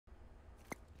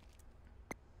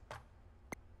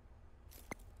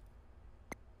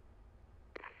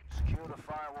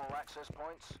firewall access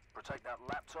points, protect that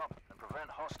laptop, and prevent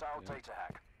hostile data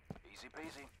hack. Easy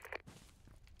peasy.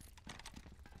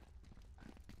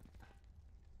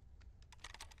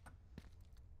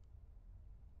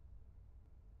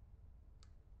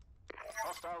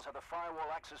 Hostiles have the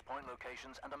firewall access point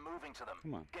locations and are moving to them.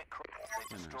 Come on. They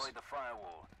destroyed the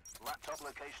firewall. Laptop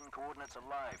location coordinates are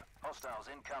live. Hostiles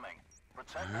incoming.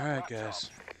 Protect that Alright, laptop. guys.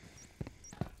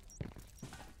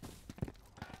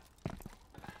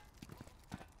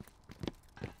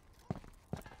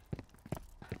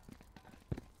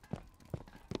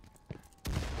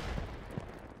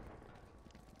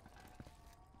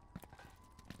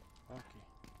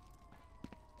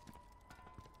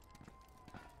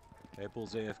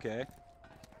 Apple's AFK.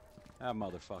 That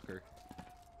motherfucker.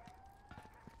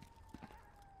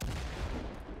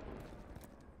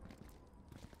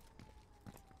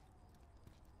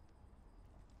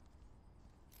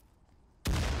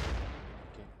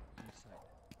 Okay, inside.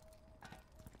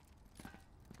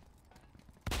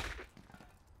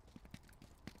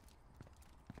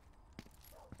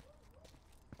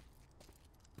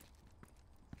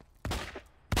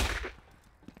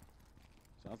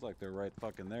 Sounds like they're right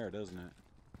fucking there, doesn't it?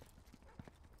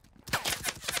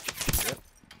 Yep.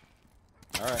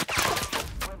 Alright.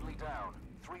 Friendly down.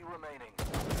 3 remaining.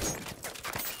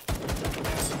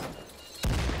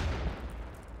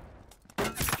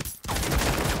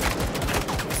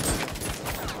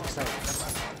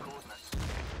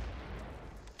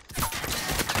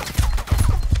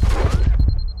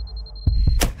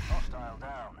 Hostile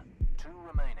down. 2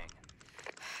 remaining.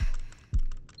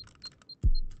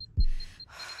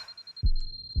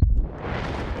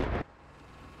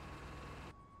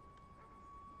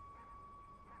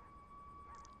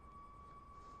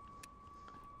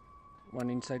 One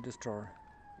inside the store.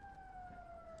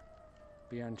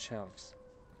 Behind shelves.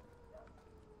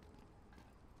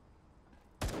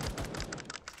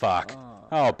 Fuck.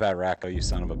 Oh, batracho, you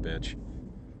son of a bitch.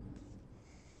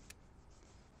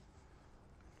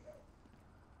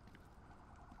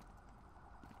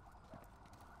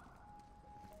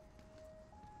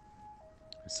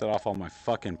 I set off all my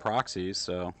fucking proxies,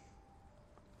 so...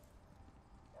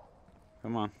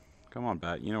 Come on. Come on,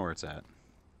 Bat. You know where it's at.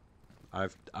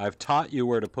 I've taught you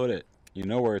where to put it. You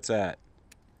know where it's at.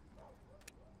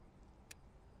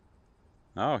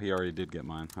 Oh, he already did get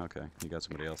mine. Okay, he got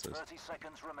somebody else's. 30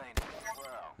 seconds remaining.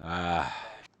 Well. Ah.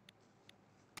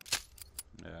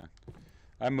 Yeah.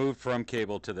 I moved from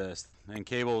cable to this, and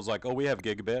cable was like, "Oh, we have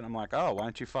gigabit." I'm like, "Oh, why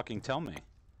don't you fucking tell me?"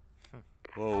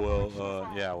 Well,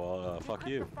 fuck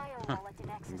you.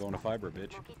 I'm going to fiber,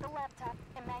 bitch. Locate the laptop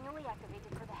and manually activate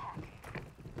it for the hack.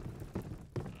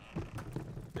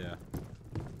 Yeah.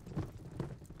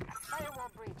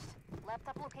 Firewall breached.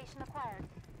 Laptop location acquired.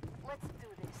 Let's do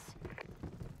this.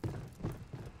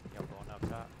 Y'all going up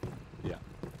top? Yeah.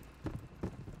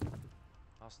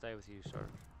 I'll stay with you, sir.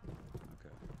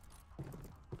 Okay.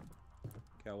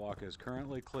 Catwalk is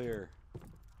currently clear.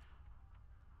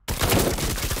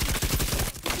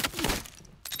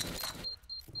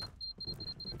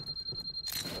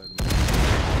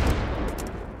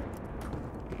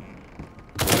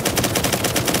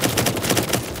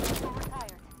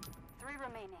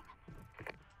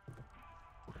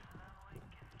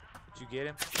 Did you get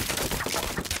him? Oh,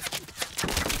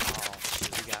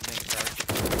 shit, he got me, sir.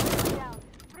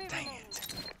 Dang it.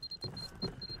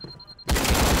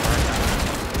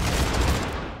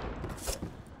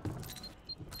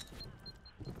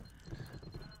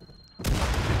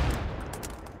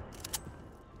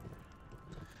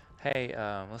 Hey,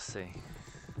 let's see. Okay,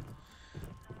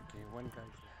 one guy.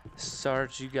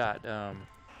 Sarge, you got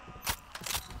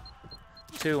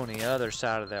 2 on the other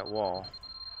side of that wall.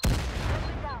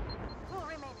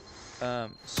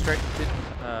 Straight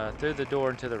through the door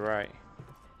and to the right.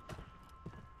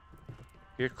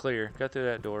 You're clear. Go through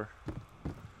that door.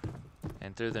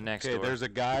 And through the next door. Okay, there's a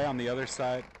guy on the other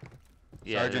side.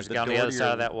 Yeah, Sergeant, there's a guy on the other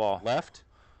side of that wall. Left?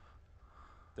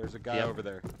 There's a guy over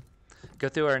there. Go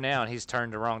through there now, and he's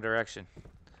turned the wrong direction.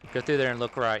 Go through there and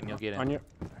look right, and you'll get him. On your...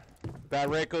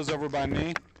 Batracho's over by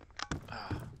me.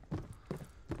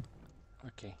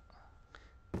 Okay.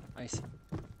 I see.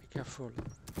 Be careful.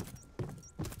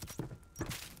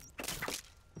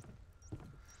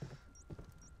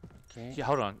 Okay. Yeah,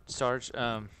 hold on, Sarge.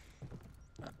 On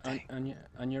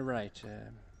your right.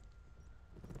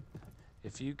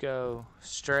 If you go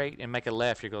straight and make a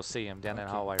left, you're gonna see him down that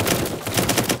hallway.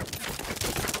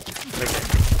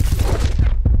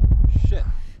 Shit.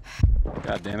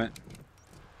 God damn it.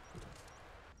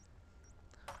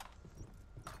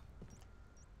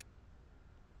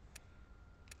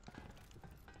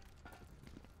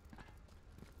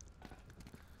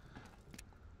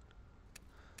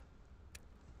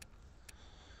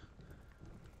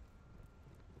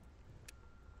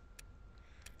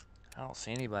 I don't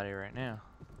see anybody right now.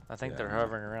 I think Yeah, they're no.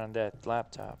 hovering around that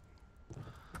laptop.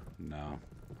 No.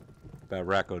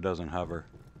 Batracho doesn't hover.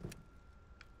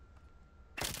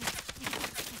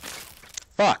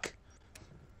 Fuck!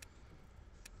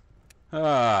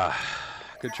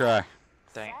 Good try.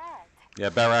 Thank. Yeah,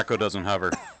 Batracho doesn't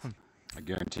hover. I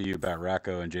guarantee you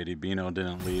Batracho and jdbeano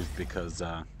didn't leave because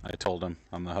I told him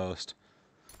I'm the host.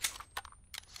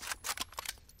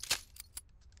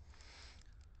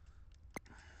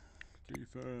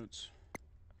 Defense.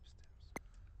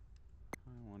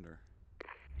 I wonder.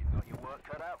 You've got your work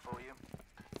cut out for you.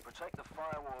 Protect the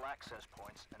firewall access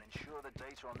points and ensure the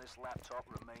data on this laptop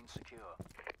remains secure.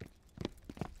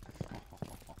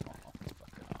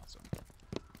 Fucking awesome.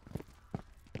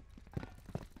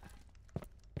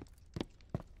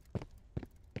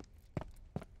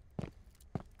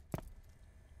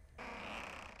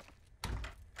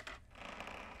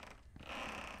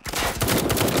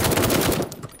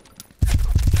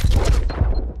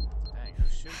 Dang,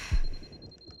 who's shooting?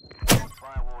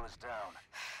 Firewall is down.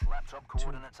 Laptop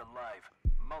coordinates are live.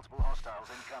 Multiple hostiles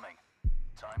incoming.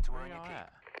 Time to Where earn your y'all keep.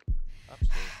 at?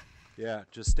 Upstairs. Yeah,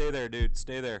 just stay there, dude.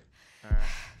 Stay there. Alright.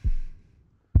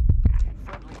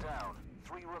 Friendly down.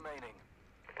 3 remaining.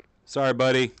 Sorry,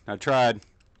 buddy. I tried.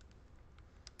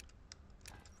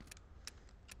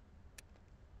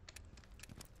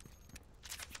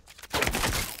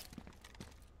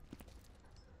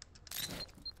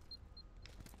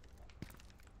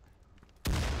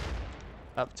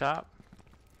 Up top.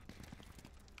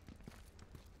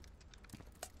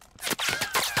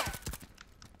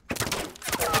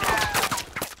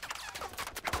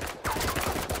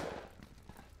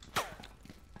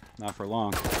 Not for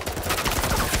long.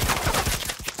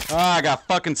 Ah, I got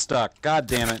fucking stuck. God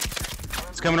damn it.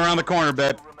 It's coming around the corner,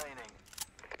 babe. 2 remaining.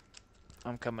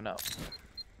 I'm coming up.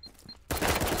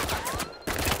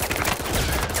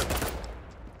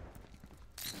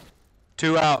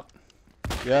 Two out.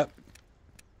 Yep.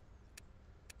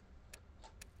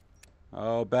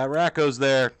 Oh, Batracho's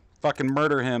there. Fucking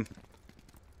murder him.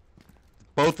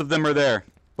 Both of them are there.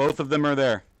 Both of them are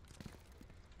there.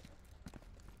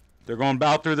 They're going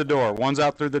out through the door. One's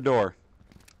out through the door.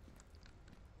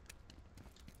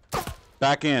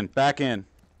 Back in. Back in.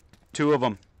 2 of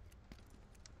them.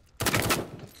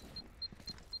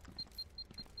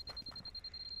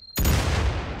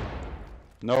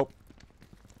 Nope.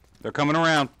 They're coming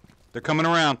around. They're coming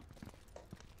around.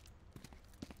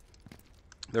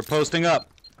 They're posting up.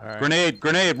 Alright. Grenade,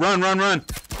 grenade, run, run, run.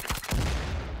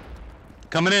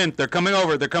 Coming in. They're coming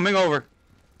over. They're coming over.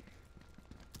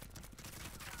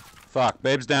 Fuck,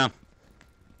 babe's down.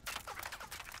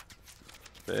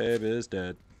 Babe is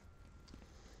dead.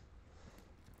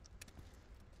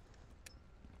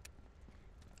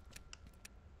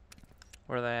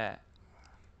 Where are they at?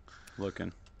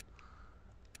 Looking.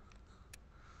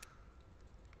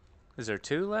 Is there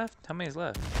 2 left? How many's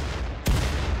left?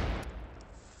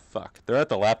 Fuck. They're at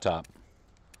the laptop.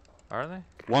 Are they?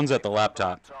 One's at the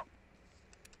laptop. Laptop.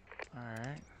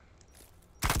 Alright.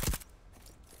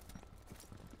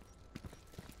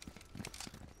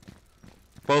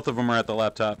 Both of them are at the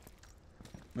laptop.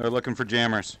 They're looking for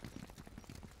jammers.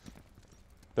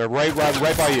 They're right by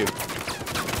you.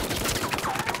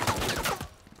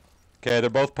 Okay, they're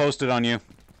both posted on you.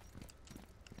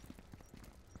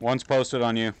 One's posted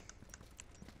on you.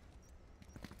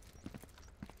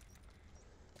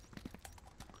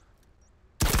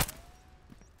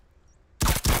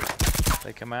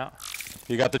 They come out.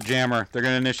 You got the jammer. They're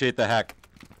gonna initiate the hack.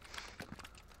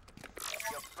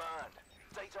 You're burned.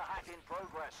 Data hack in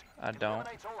progress. I don't.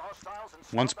 Eliminate all hostiles and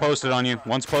One's stop that posted on you. transfer.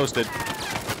 One's posted.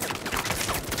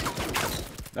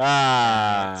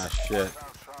 Ah, shit.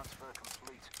 Hostile transfer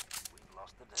complete. We've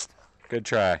lost the data. Good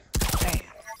try. Damn.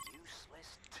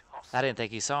 Useless toss. I didn't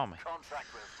think he saw me. Contract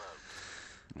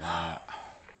revoked.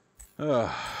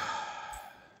 Ugh.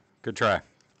 Good try.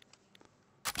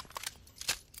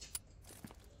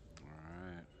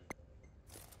 Alright.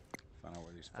 Find out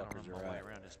where these I don't fuckers know my are way at.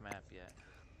 around this map yet.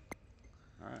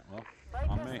 Alright, well, Bypass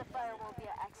on me. the firewall via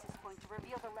access point to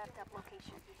reveal the laptop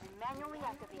location and manually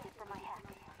activate it for my hack.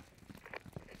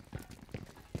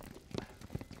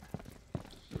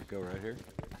 Here we go right here.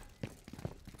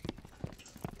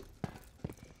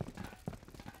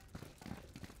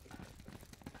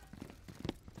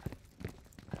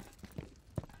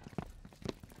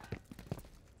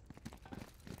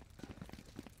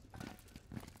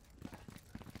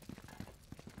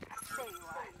 There you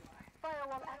are.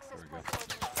 Firewall access There we go.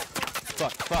 point.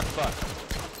 Fuck, fuck, fuck.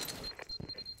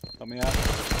 Help me out.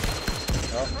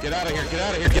 Oh, get out of here, get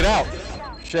out of here, get out!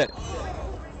 Shit.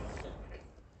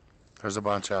 There's a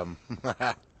bunch of them.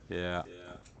 Yeah.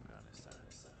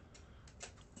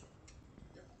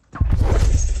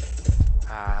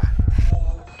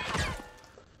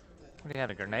 He had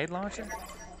a grenade launcher?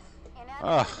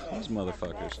 Ugh, those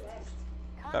motherfuckers.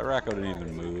 Batracho didn't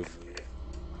even move.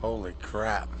 Holy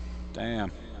crap.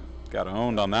 Damn. Got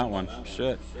owned on that one.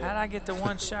 Shit. How'd I get the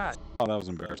one shot? Oh, that was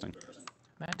embarrassing.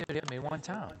 That dude hit me one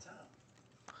time.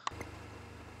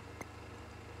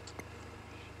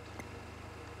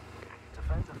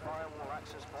 Defend the firewall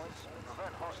access points and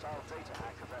prevent hostile data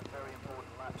hack of that very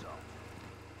important laptop.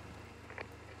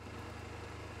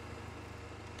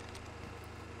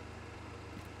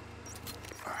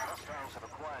 Hostiles have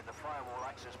acquired the firewall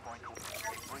access point.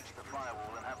 They've breached the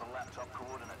firewall and have the laptop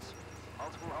coordinates.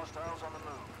 Multiple hostiles on the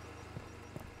move.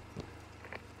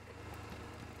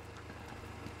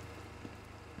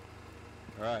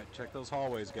 Alright, check those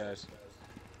hallways, guys.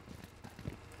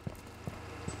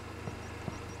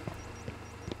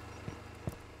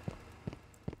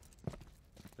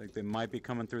 I think they might be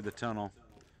coming through the tunnel.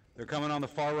 They're coming on the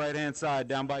far right-hand side,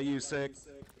 down by you, Sick.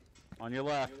 On your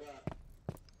left.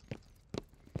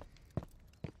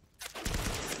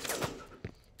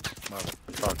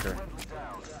 Motherfucker.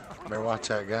 Better watch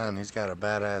that gun. He's got a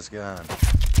badass gun.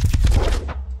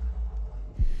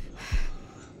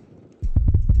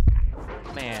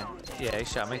 Man, yeah, he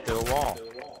shot me through a wall.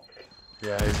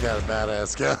 Yeah, he's got a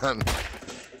badass gun.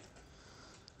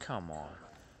 Come on.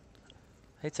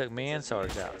 He took me and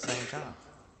Sarge out at the same time.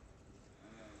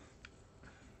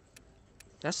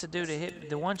 That's the dude that hit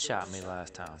the one shot me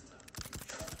last time.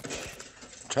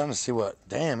 Trying to see what.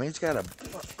 Damn, he's got a.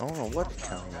 I don't know what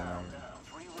kind of gun.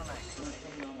 Coming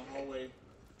down the hallway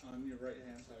on your right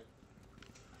hand side.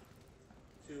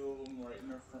 2 of them right in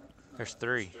their front. There's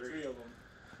 3. 3 of them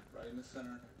right in the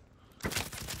center.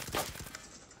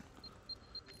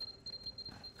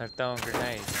 They're throwing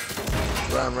grenades.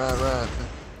 Run, run, run.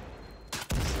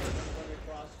 Everybody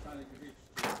across trying to reach.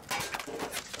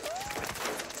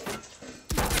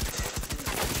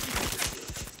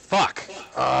 Fuck!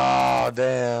 Oh,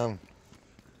 damn.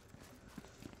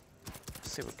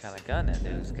 Let's see what kind of gun that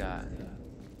dude's got.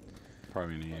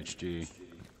 Probably an EHG.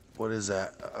 What is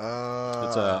that?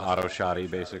 It's a auto shotty,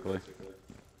 basically.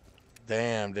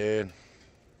 Damn, dude.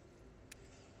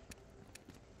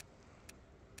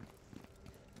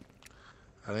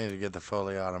 I need to get the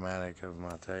fully automatic of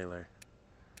my Taylor.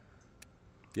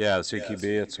 Yeah, the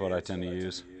CQB, that's what I tend to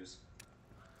use.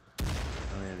 I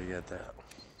need to get that.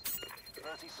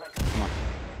 30 seconds. Come on.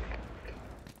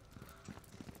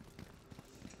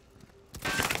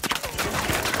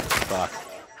 Fuck.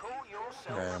 Call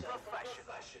yourself Damn. a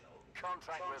professional.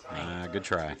 Contract with Good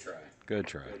try. Good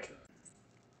try.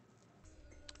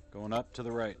 Going up to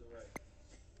the right.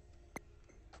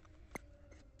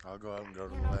 I'll go up and go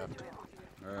to You the know the left. drill.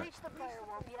 All right. Reach the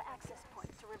firewall via access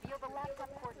point to reveal the laptop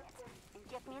coordinates and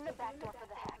get me in the back door for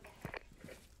the hack.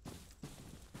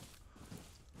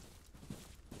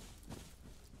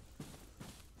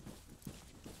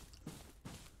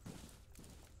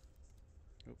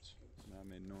 Oops, that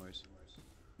made noise.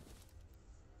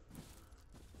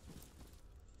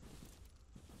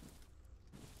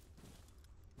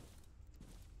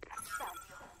 Sounds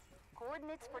good.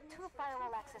 Coordinates for 2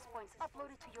 firewall access points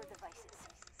uploaded to your devices.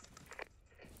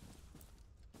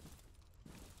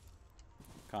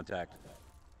 Contact.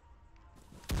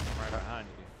 Right behind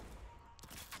you.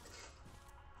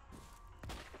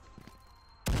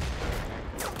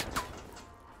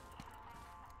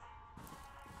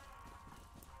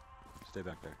 Stay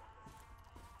back there.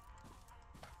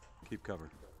 Keep cover.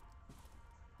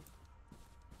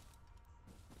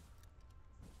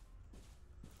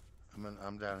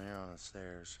 I'm down here on the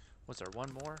stairs. Was there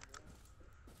one more?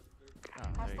 Oh,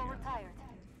 there you Hostile go. retired.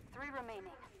 3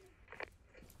 remaining.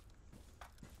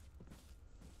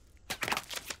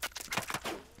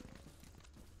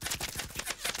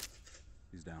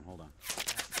 He's down, hold on.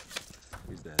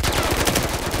 He's dead.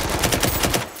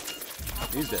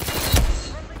 He's dead.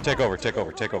 Take over, take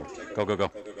over, take over. Go, go,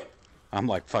 go. I'm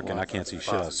like fucking, I can't see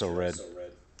shit, I was so red.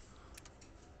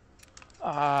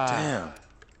 Ah, Damn.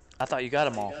 I thought you got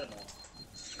them all.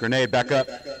 Grenade, back up.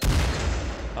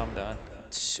 I'm done.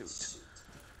 Shoot.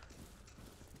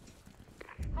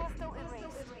 Hostile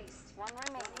erased. 1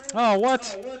 remaining. Oh,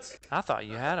 what? I thought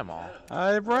you had them all.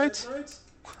 Right?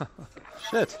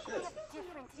 Shit. We have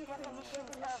different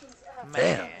definitions of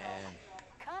Man.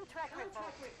 contract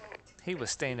revoked. He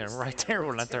was standing right there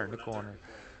when I turned the corner.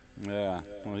 Yeah,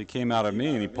 well, he came out at me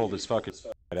and he pulled his fucking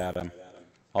right at him.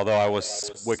 Although I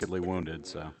was wickedly wounded,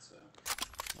 so.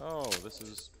 Oh, this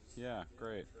is, yeah,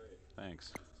 great.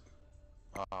 Thanks.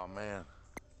 Oh, man.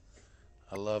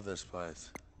 I love this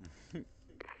place. You've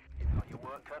got your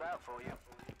work cut out for you.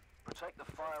 Protect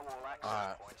the firewall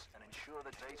access points and ensure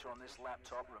the data on this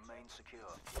laptop remains secure.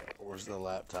 Where's the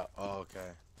laptop? Oh,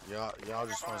 okay. Y'all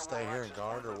just want to stay here and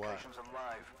guard or what?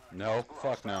 No,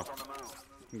 fuck no.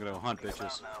 I'm gonna go hunt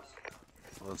bitches.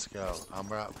 Let's go.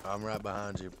 I'm right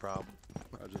behind you, prob.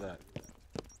 Roger that.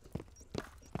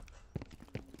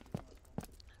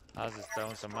 I was just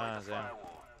throwing some mines in.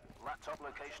 Laptop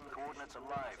location coordinates are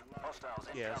live. Hostiles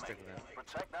incoming. Yeah, let's stick with that.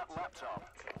 Protect that laptop.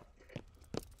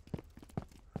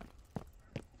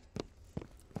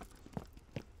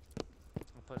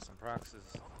 I'll put some proxies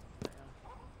down.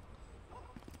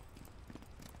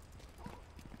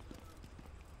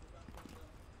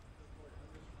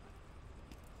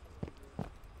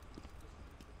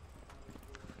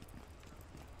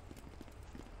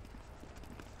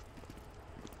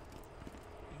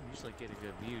 You can usually get a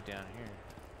good view down here.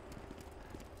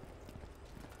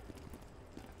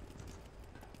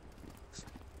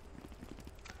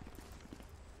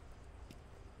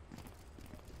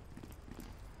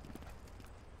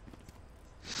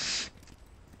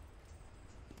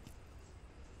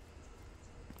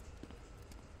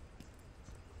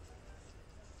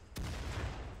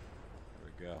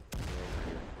 Go. We're over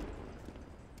here.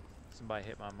 Somebody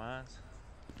hit my mines.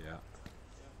 Yeah.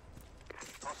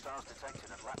 Hostiles detected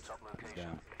at laptop location.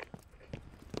 Down.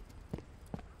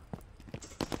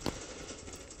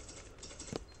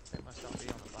 They must all be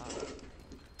on the bottom.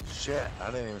 Shit,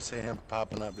 I didn't even see him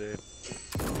popping up, dude.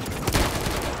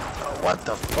 Oh, what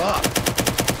the fuck?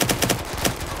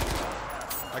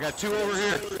 I got two over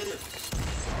here.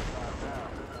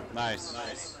 Nice.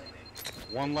 Nice.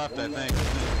 One left, I think.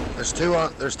 There's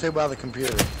two by the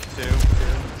computer. Two.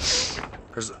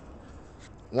 There's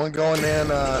one going in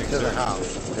to the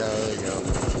house. Yeah, there you go.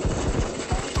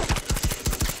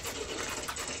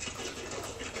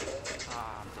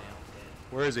 Ah, damn.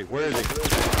 Where is he? Where is he?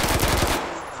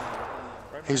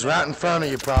 He's right in front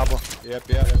of you, probably. Yep,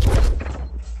 yep.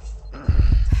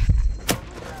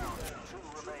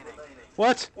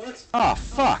 What? Oh,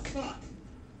 fuck.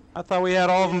 I thought we had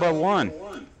all of them but one.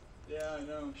 Yeah, I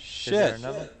know. Shit. Is there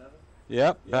another?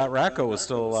 Yep, batracho was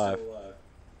still alive.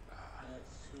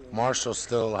 Marshall's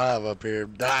still alive up here,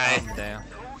 dying. Damn.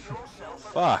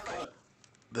 Fuck.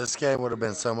 This game would have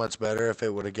been so much better if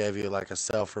it would have gave you like a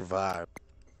self-revive.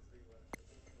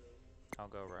 I'll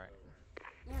go right.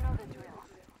 You know the drill.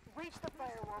 Reach the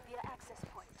firewall via access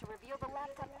point to reveal the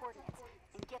laptop coordinates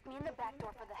and get me in the back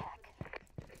door for the hack.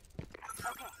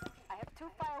 Okay, I have 2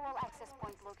 firewall access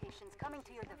point locations coming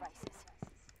to your devices.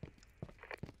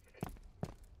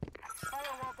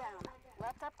 Firewall down.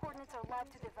 Laptop coordinates are live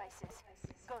to devices.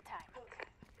 Go time.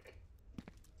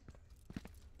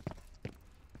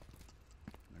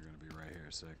 They're gonna be right here,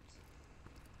 sick.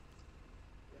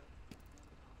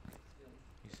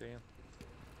 You see him?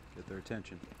 Get their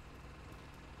attention.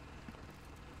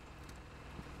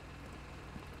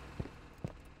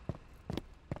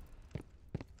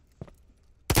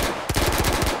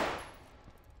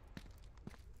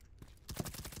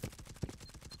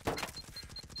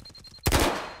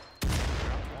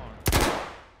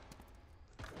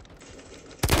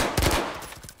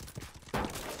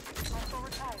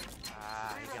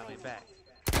 Ah, he got me back.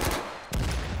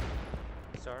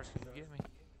 Sarge, can you get me?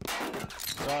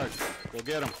 Sarge, go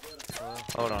get him.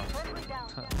 Hold on.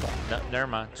 No, never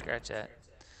mind. Scratch that.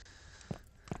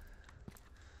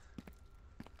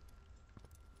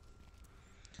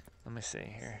 Let me see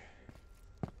here.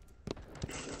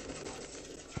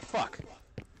 Fuck.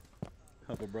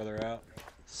 Help a brother out.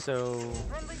 So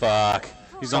Fuck.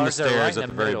 He's on the Sarge, they're right stairs in at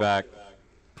the the very middle. back.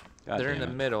 God they're in the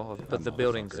damn it. middle, but the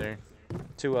building's there.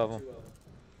 2 of them.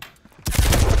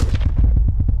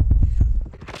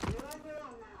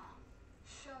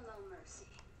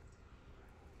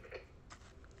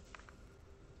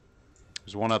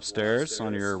 There's one upstairs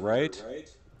on your right.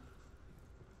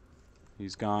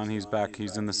 He's gone. He's back.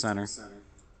 He's in the center.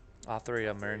 All 3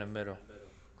 of them are in the middle.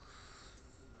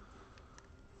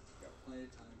 Got plenty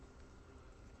of time.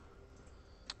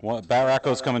 One,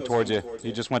 batracho's coming towards you.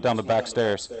 He just went down the back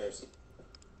stairs.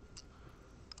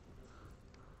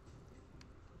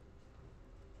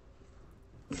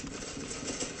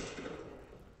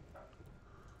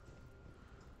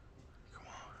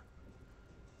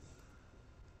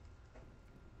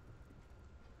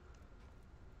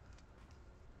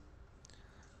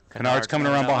 Kanard's coming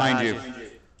around behind you.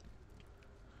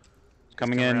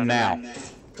 Coming in now.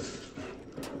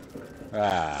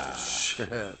 Ah,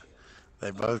 Shit.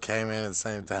 They both came in at the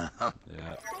same time.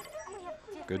 yeah.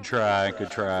 Good try. Good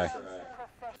try.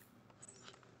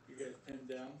 You guys pinned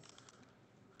down.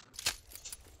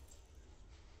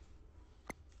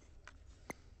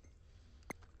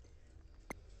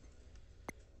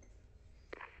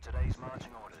 these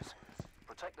marching orders.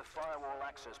 Protect the firewall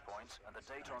access points and the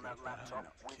data on that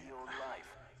laptop with your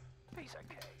life. Piece of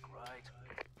cake, right?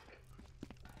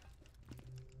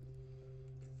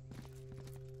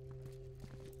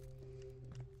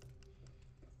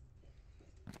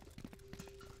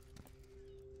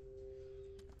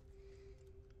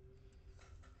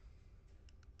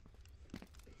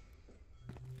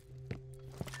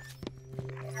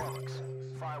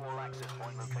 Firewall access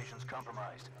point locations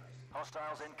compromised.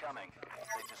 Hostiles incoming.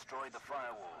 They've destroyed the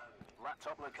firewall.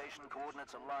 Laptop location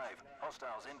coordinates are live.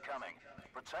 Hostiles incoming.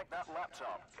 Protect that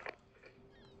laptop.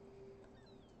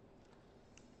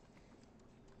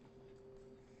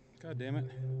 God damn it.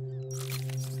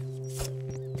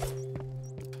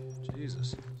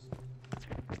 Jesus.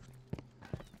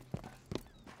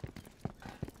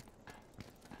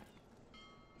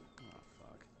 Oh,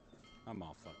 fuck. I'm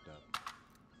all fucked up.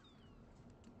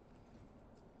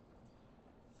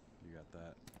 You got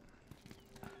that.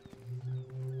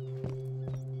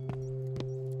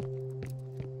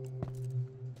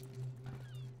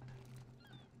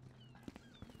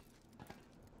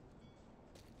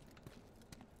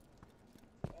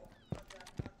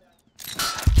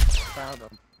 Found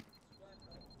him.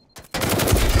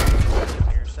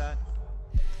 On your side.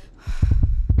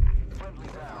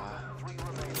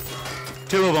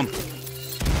 Two of them.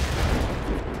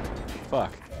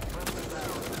 Fuck.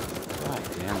 God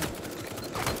damn it.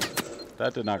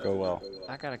 That did not go well.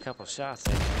 I got a couple shots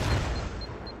in.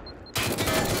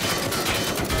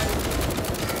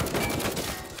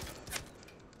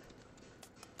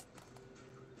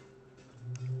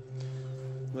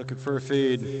 Looking for a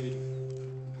feed.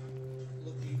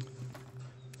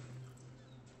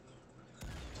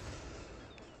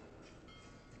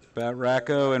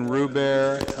 Batracho and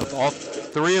Rubear, all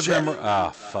three of them are. Ah,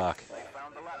 fuck.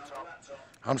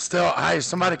 I'm still. Hey,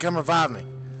 somebody come revive me.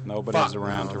 Nobody's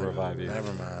around to revive you.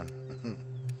 Never mind.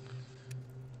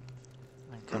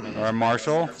 All right,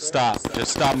 Marshall, stop.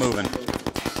 Just stop moving.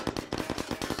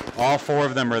 All four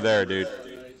of them are there, dude.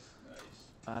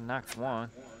 I knocked one.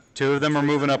 Two of them are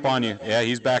moving up on you. Yeah,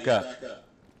 he's back up.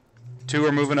 Two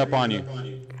are moving up on you.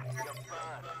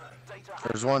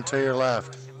 There's one to your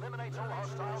left. Eliminate all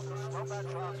hostiles and stop that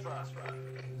transfer.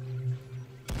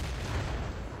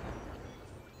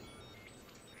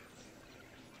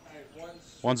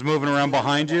 One's moving around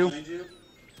behind you.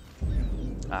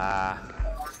 Ah.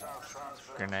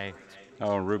 Grenade.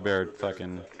 Oh, Rubear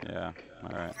fucking, yeah.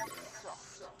 All right.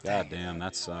 God damn,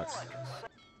 that sucks.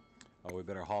 Oh, we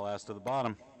better haul ass to the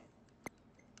bottom.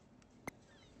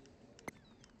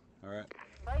 All right.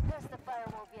 Bypass the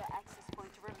firewall via access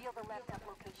point to reveal the laptop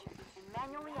location and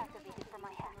manually activate it for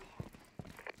my hack.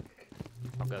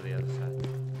 I'll go the other side.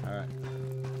 All right.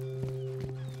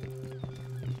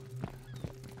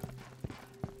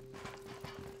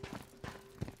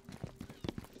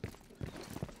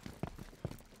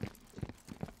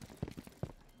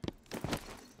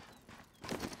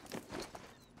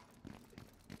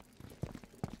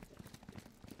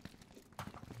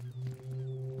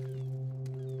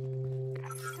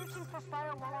 Searching for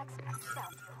firewall access.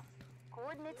 Found you.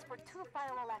 Coordinates for 2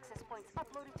 firewall access points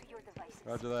uploaded to your devices.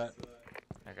 Roger that.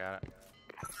 I got it.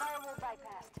 Firewall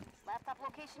bypassed. Laptop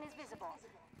location is visible.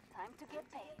 Time to get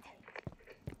paid.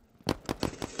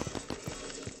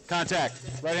 Contact.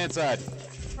 Right hand side.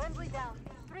 Friendly down.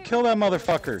 3 Kill that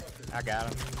motherfucker. I got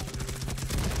him.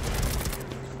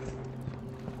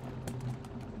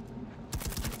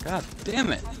 God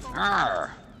damn it.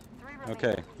 Arr.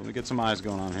 Okay, let me get some eyes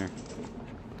going on here.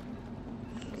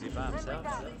 Is he by himself?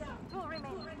 down. 2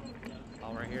 remaining.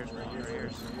 Oh, right here, right here, right here.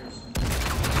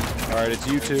 All right, it's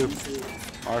you two.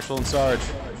 Marshall and Sarge. I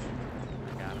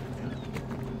got him.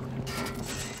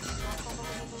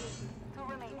 2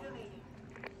 remaining.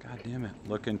 God damn it.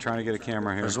 Looking, trying to get a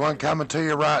camera here. There's one coming to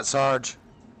your right, Sarge.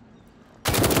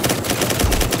 There's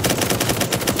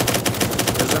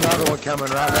another one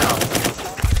coming right now.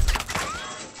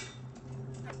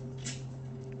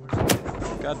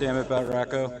 God damn it,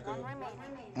 Batracho. 1 remaining.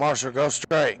 Marshall, go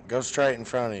straight. Go straight in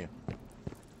front of you.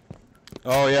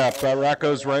 Oh yeah,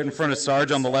 Batracho's right in front of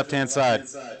Sarge on the left-hand side.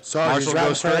 Sarge, Marshall, he's right go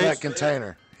in front of straight. that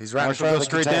container. He's right Marshall, in go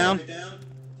front of the straight container. down.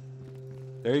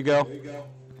 There you go.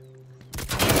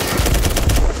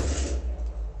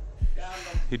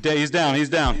 He's down. He's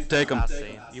down. Take him. I see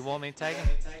him. You want me to take him?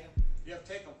 Yeah,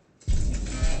 take them.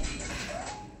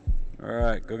 All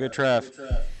right, go get Trav.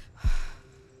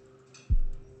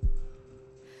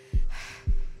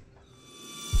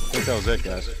 I think that was it,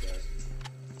 guys.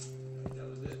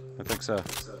 I think so.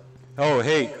 Oh,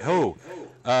 hey,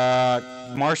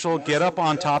 Marshall, get up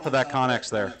on top of that Connex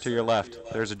there, to your left.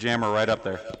 There's a jammer right up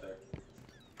there.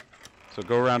 So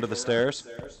go around to the stairs,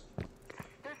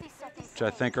 30 seconds.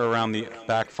 which I think are around the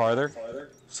back farther.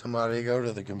 Somebody go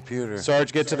to the computer.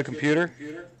 Sarge, get to the computer.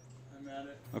 I'm at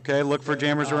it. Okay, look for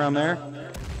jammers around there.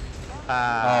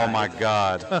 Oh my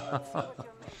god.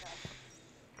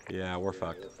 Yeah, we're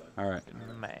fucked. Alright,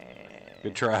 Man.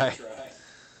 good try.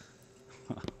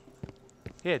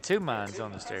 He had 2 mines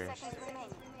on the stairs.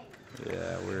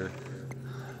 Yeah, we're...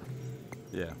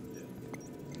 Yeah.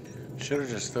 Should have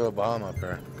just threw a bomb up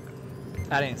there.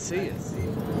 I didn't see it.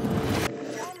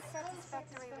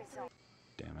 Unsatisfactory result.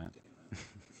 Damn it.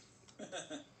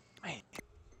 Man.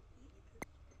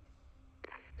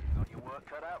 Got your work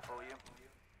cut out for you.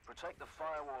 Protect the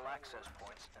firewall access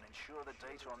points and ensure the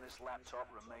data on this laptop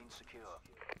remains secure.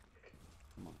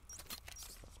 Come on.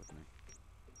 Fuck with me.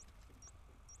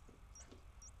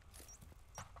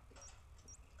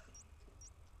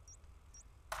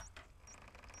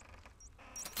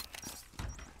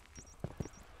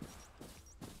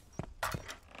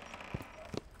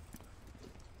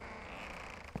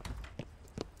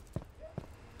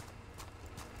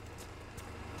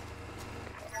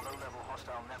 Low-level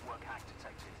hostile network hack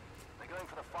detected. They're going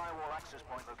for the firewall access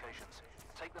point locations.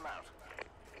 Take them out.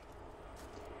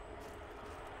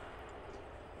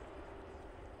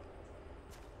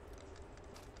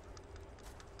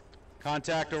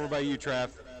 Contact over by you, Trav.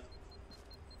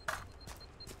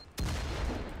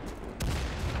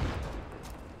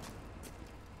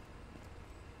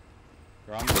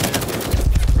 They're on the stairs.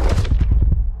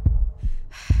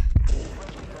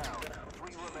 Down.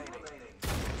 3 remaining.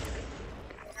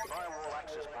 Firewall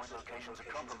access point locations are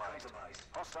compromised.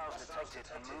 Hostiles detected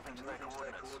and moving to their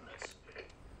coordinates.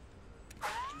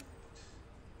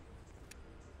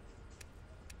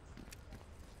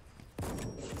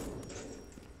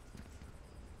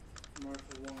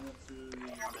 Marshall one up to the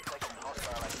Detecting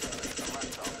hostile activity in the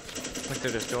laptop. Look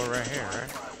through this door right here, right?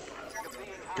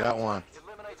 Got one.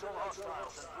 Eliminate all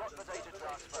hostiles and block the data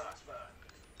transfer.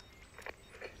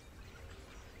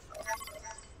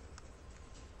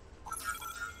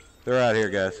 They're out here,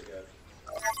 guys.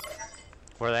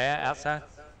 Where they at? Outside?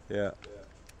 Yeah.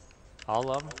 All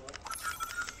of them?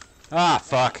 Ah,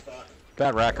 fuck.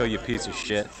 Batracho, you piece of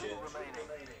shit.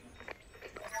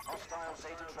 Hostile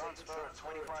data transfer at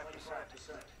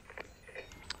 25%.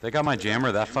 They got my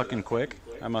jammer that fucking quick?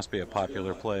 That must be a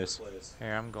popular place.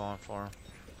 Here, I'm going for them.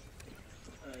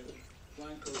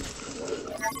 Blanco.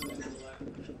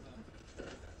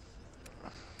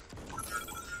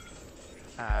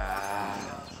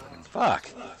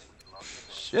 Fuck.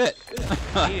 Shit. He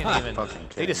didn't even.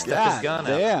 He just stuck his gun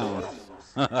out.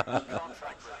 Damn.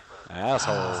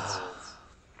 Assholes.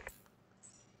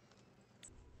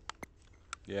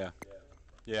 Yeah.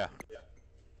 Yeah.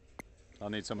 I'll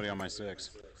need somebody on my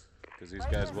 6. Because these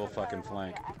guys will fucking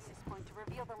flank. Access point to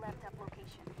reveal the laptop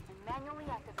location and manually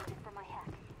activate it for my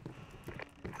hack.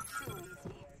 Too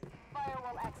easy.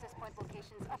 Firewall access point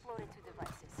locations uploaded to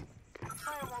devices.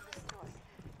 Firewall destroyed.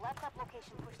 Laptop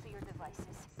location pushed to your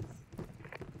devices.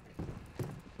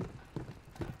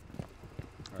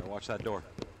 Alright, watch that door.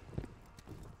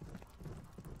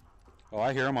 Oh,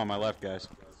 I hear him on my left, guys.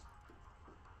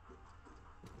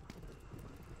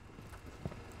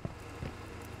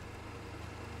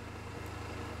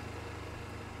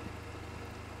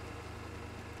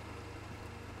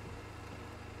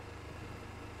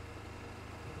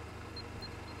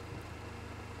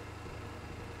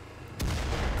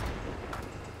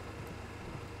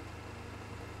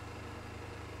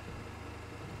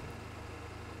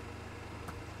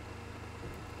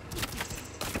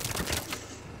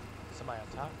 Somebody on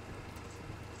top?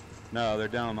 No, they're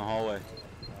down in the hallway.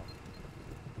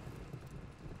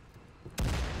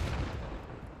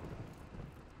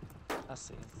 I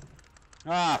see him.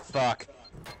 Ah, fuck.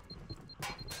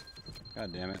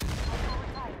 God damn it. Hostile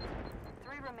retired.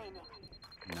 3 remaining.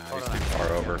 Nah, he's too far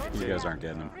over. You guys aren't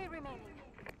getting him. 3 remaining.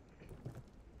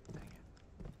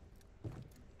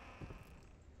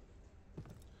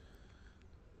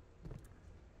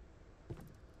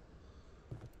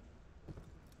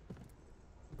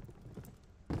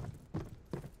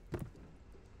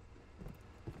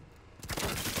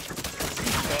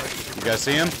 You guys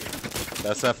see him?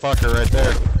 That's that fucker right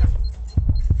there.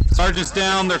 Sergeant's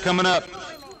down, they're coming up.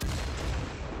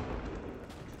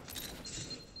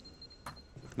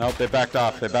 Nope, they backed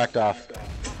off, they backed off.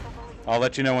 I'll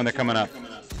let you know when they're coming up.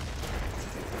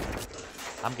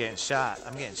 I'm getting shot.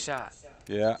 I'm getting shot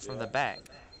Yeah. from the back.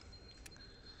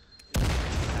 I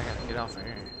gotta get off of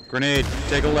here. Grenade,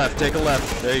 take a left, take a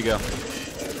left. There you go.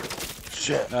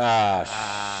 Shit. Ah,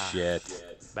 shit.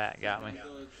 Back got me.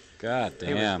 God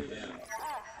damn.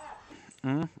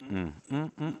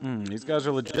 These guys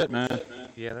are legit, man.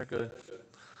 Yeah, they're good.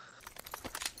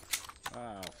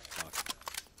 Oh, fuck.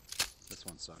 This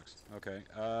one sucks. Okay,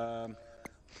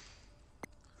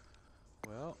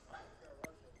 well,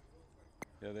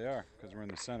 yeah, they are, because we're in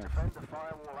the center. Defend the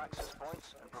firewall access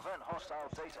points and prevent hostile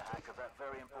data hack of that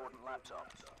very important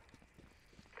laptop.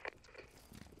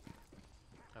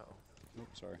 Uh-oh.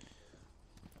 Oops, sorry.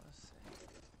 Let's see.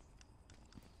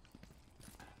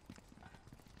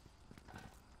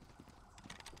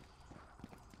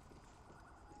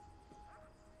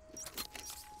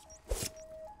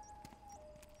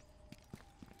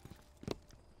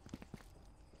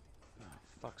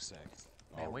 Fuck's sake.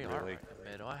 Man, Oh, we really? are right in the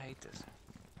middle. I hate this.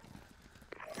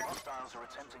 Hostiles are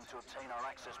attempting to obtain our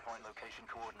access point location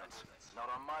coordinates. Not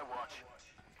on my watch.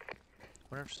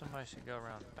 Wonder if somebody should go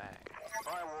around the back.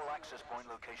 Firewall access point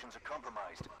locations are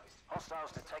compromised.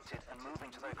 Hostiles detected and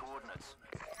moving to their coordinates.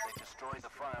 They destroyed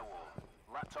the firewall.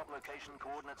 Laptop location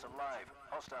coordinates are live.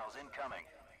 Hostiles incoming.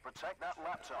 Protect that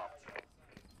laptop.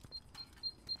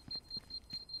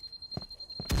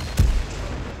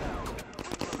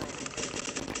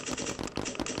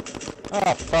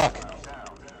 Oh, fuck.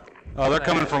 Oh, they're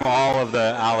coming from all of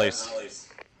the alleys.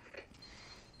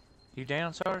 You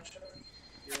down, Sarge?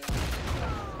 Oh,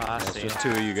 I It's see just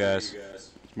him. 2 of you guys.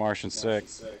 It's Martian sick.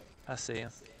 I see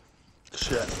him.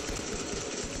 Shit.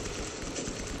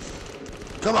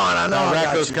 Come on, I know I got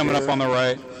Racco's you, coming dude. up on the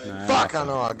right. Nah, Fuck, I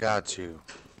know I got you.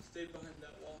 Stay behind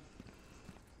that wall.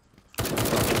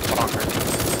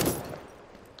 Fucker.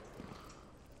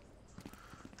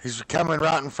 He's coming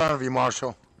right in front of you,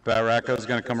 Marshall. Batracho's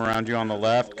gonna come around you on the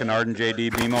left. Kanard and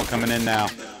jdbeano coming in now.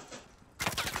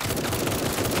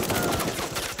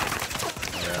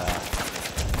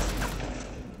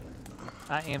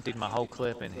 I emptied my whole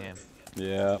clip in him.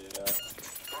 Yeah.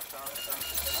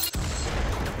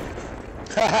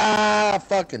 Haha,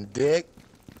 fucking dick.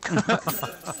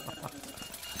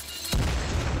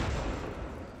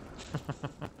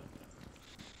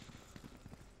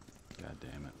 God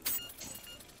damn it.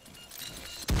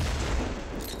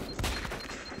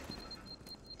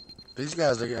 These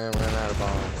guys are gonna run out of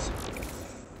bombs.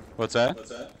 What's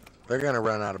that? They're gonna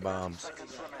run out of bombs.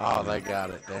 Oh, they got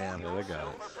it. Damn. Yeah, they got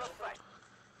it.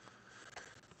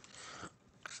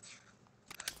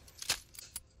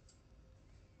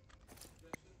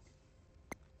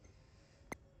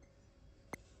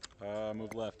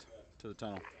 Move left to the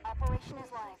tunnel. Operation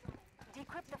is live.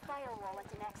 Decrypt the firewall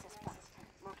at an access point.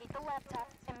 Locate the laptop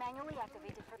and manually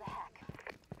activate it for the hack.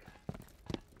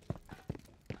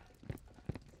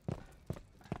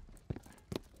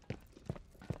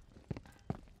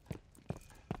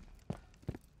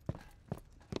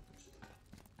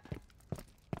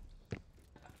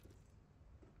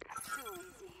 Too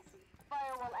easy.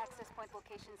 Firewall access point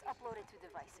locations uploaded to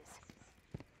devices.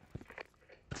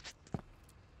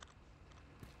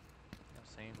 You don't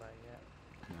see anybody yet?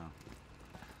 No.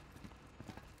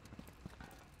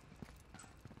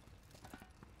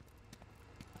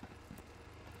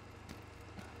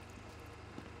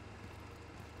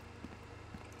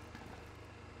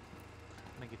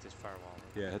 Let me get this firewall.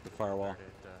 Yeah, hit the firewall.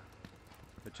 Started,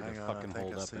 Bet you Hang they're on, fucking I think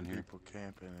holed I up see in here. people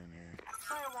camping in here.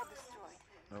 Firewall destroyed.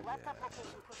 Nope. Laptop location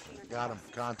pushed to your Got him.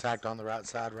 devices. Contact on the right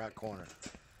side, right corner.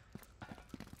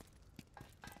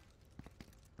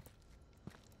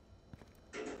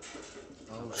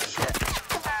 Oh shit.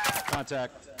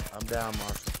 Contact. I'm down,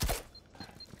 Marshall.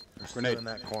 They're still Grenade. in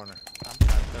that corner.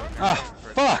 Ah,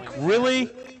 fuck, really?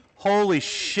 Holy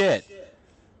shit.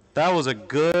 That was a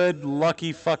good,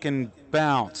 lucky fucking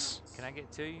bounce. can I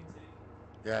get to you?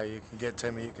 Yeah, you can get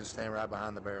to me. You can stand right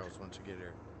behind the barrels once you get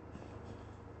here.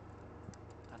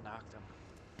 I knocked him.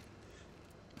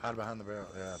 Hide behind the barrel.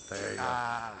 Yeah, there you go.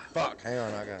 Ah, Fuck. Hang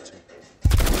on, I got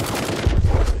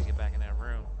you. let me get back in that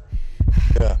room.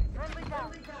 Yeah. Friendly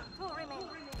down. Two remaining.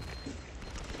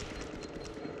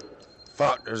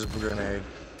 Fuck, there's a grenade.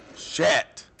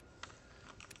 Shit.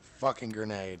 Fucking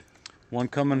grenade. One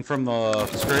coming from the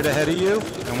straight ahead of you,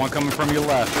 and one coming from your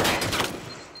left.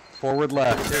 Forward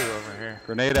left. Two over here.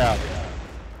 Grenade out.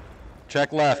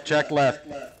 Check left, check left.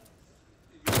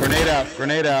 Grenade out,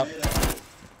 grenade out.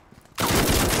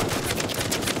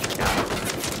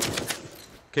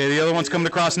 Okay, the other one's coming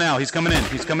across now. He's coming in,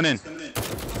 he's coming in.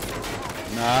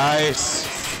 Nice.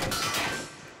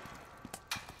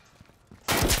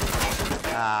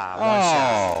 Ah, one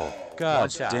shot. Oh, God One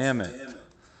shot. damn it.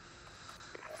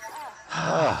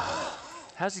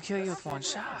 How's he kill you with one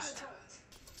shot?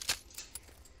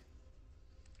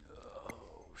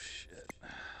 Oh, shit.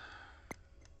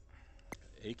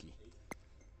 Achy.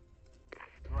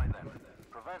 Right then.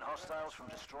 Prevent Prevent hostiles from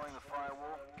destroying the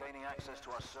firewall, gaining access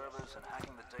to our servers, and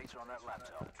hacking the data on that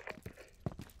laptop.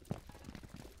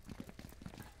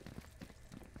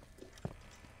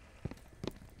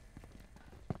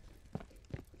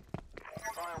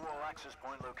 Firewall access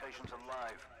point locations are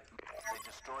live. They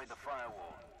destroyed the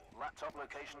firewall. Laptop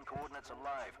location coordinates are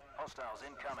live. Hostiles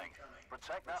incoming.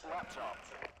 Protect that laptop.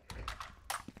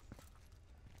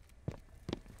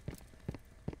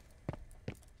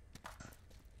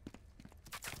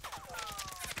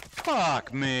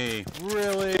 Fuck me.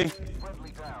 Really?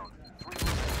 Friendly down.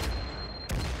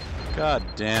 God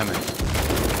damn it.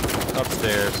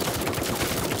 Upstairs.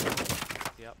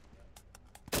 Yep.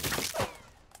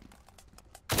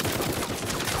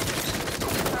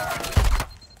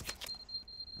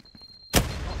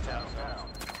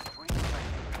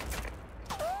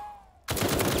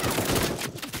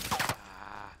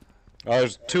 Oh,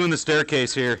 there's two in the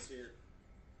staircase here.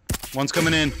 One's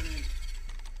coming in.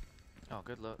 Oh,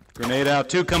 good luck. Grenade out.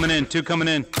 Two coming in. Two coming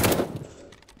in.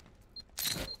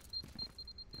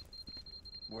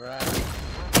 Where at?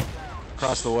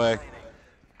 Across the way.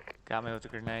 Got me with the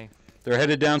grenade. They're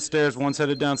headed downstairs. One's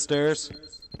headed downstairs.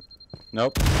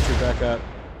 Nope. Shoot back up.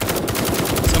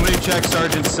 Somebody check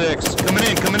Sergeant 6. Coming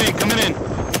in. Coming in. Coming in.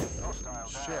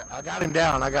 Shit, I got him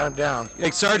down. I got him down.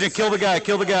 Hey, Sergeant, kill the guy.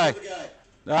 Kill the guy.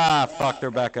 Ah, fuck.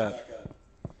 They're back up.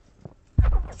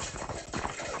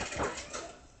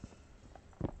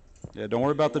 Yeah, don't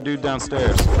worry about the dude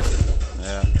downstairs.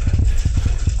 Yeah.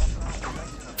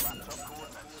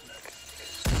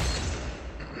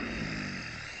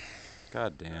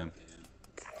 God damn.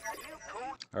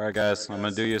 Alright guys, I'm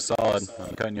gonna do you a solid.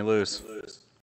 I'm cutting you loose.